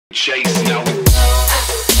Chase now.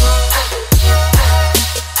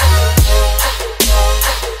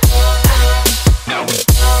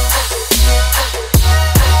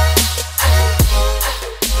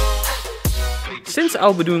 Since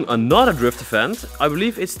I'll be doing another drift event, I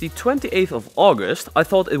believe it's the 28th of August, I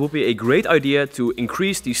thought it would be a great idea to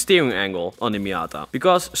increase the steering angle on the Miata.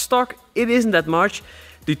 Because stock, it isn't that much,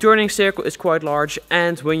 the turning circle is quite large,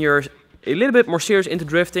 and when you're a little bit more serious into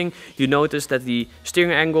drifting, you notice that the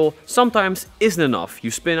steering angle sometimes isn't enough.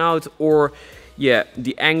 You spin out, or yeah,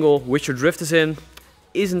 the angle which your drift is in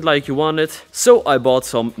isn't like you want it. So I bought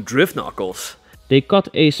some drift knuckles. They cut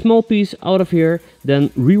a small piece out of here,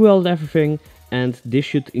 then re-welded everything, and this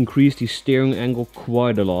should increase the steering angle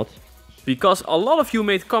quite a lot. Because a lot of you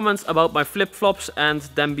made comments about my flip-flops and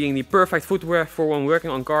them being the perfect footwear for when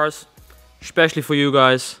working on cars. Especially for you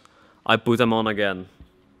guys, I put them on again.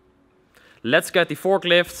 Let's get the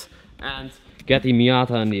forklift and get the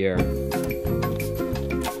Miata in the air.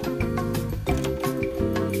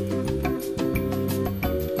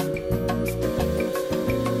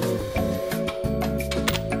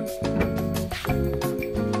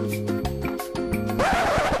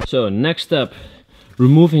 So next step,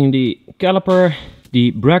 removing the caliper, the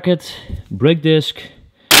bracket, brake disc.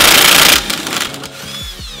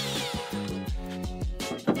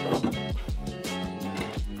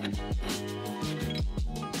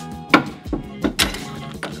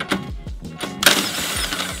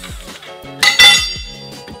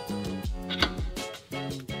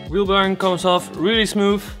 Wheel bearing comes off really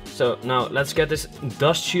smooth. So now let's get this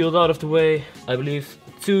dust shield out of the way. I believe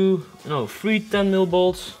 3 10mm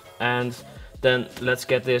bolts. And then let's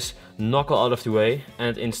get this knuckle out of the way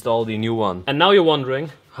and install the new one. And now you're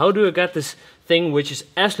wondering, how do I get this thing which is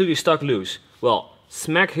absolutely stuck loose? Well,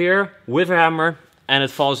 smack here with a hammer and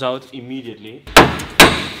it falls out immediately.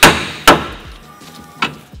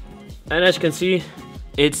 And as you can see,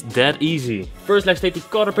 it's that easy. First let's take the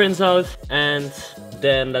cotter pins out, and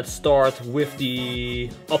then let's start with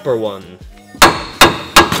the upper one.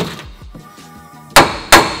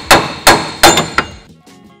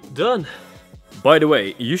 Done. By the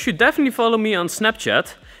way, you should definitely follow me on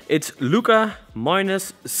Snapchat. It's Luca-CM.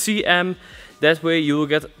 That way you will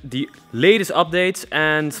get the latest updates,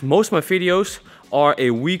 and most of my videos are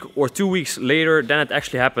a week or 2 weeks later than it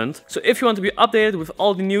actually happened. So if you want to be updated with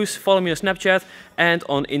all the news, follow me on Snapchat and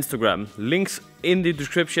on Instagram. Links in the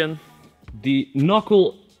description. The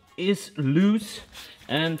knuckle is loose,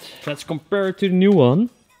 and let's compare it to the new one.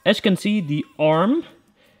 As you can see, the arm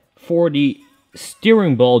for the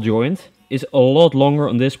steering ball joint is a lot longer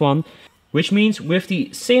on this one, which means with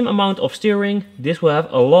the same amount of steering, this will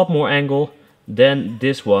have a lot more angle than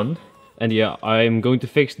this one. And yeah, I'm going to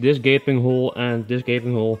fix this gaping hole and this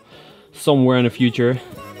gaping hole somewhere in the future.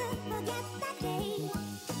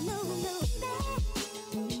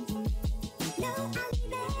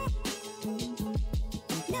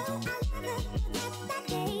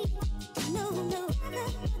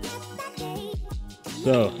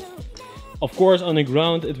 So, of course on the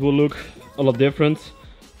ground it will look a lot different,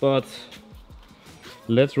 but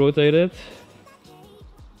let's rotate it.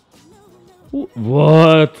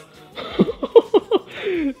 What?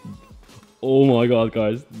 Oh my god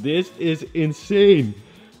guys, this is insane.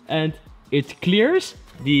 And it clears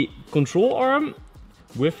the control arm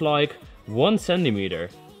with like 1 centimeter.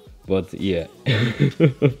 But yeah.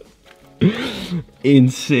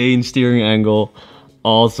 Insane steering angle.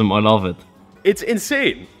 Awesome, I love it. It's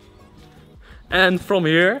insane. And from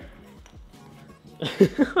here,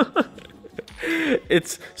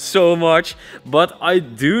 it's so much, but I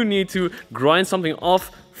do need to grind something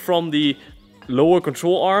off from the lower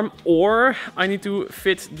control arm, or I need to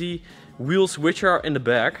fit the wheels which are in the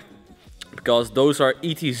back, because those are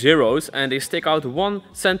ET0s and they stick out 1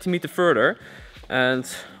 centimeter further. And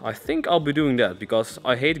I think I'll be doing that because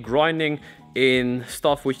I hate grinding in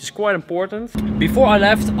stuff which is quite important. Before I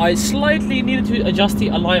left, I slightly needed to adjust the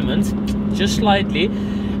alignment, just slightly.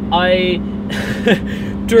 I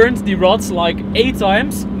turned the rods like 8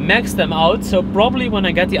 times, maxed them out, so probably when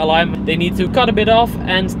I get the alignment they need to cut a bit off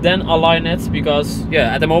and then align it, because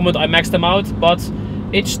yeah, at the moment I maxed them out, but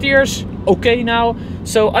it steers okay now.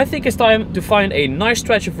 So I think it's time to find a nice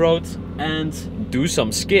stretch of road and do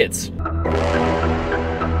some skids.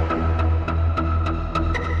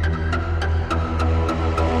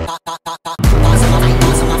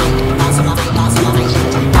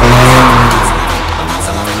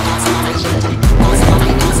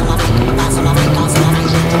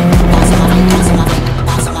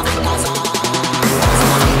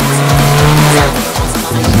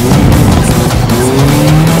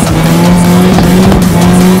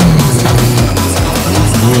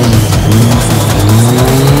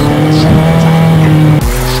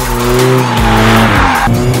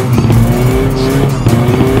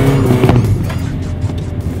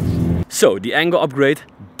 So the angle upgrade,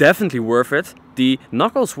 definitely worth it. The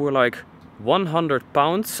knuckles were like 100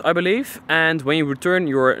 pounds, I believe, and when you return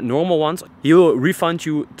your normal ones, he will refund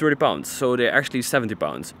you 30 pounds, so they're actually 70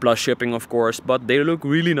 pounds, plus shipping of course, but they look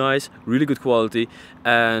really nice, really good quality,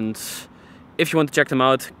 and if you want to check them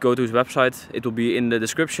out, go to his website, it will be in the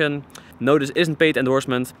description. No, this isn't paid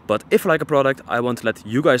endorsement, but if you like a product, I want to let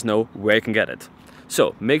you guys know where you can get it.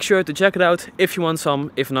 So make sure to check it out if you want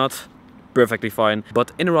some, if not, perfectly fine.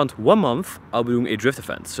 But in around 1 month I'll be doing a drift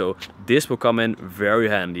event, so this will come in very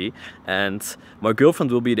handy, and my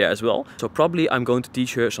girlfriend will be there as well, so probably I'm going to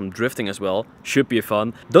teach her some drifting as well. Should be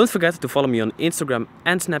fun. Don't forget to follow me on Instagram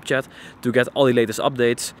and Snapchat to get all the latest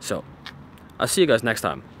updates. So I'll see you guys next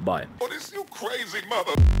time. Bye. Oh, this you crazy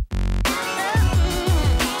mother.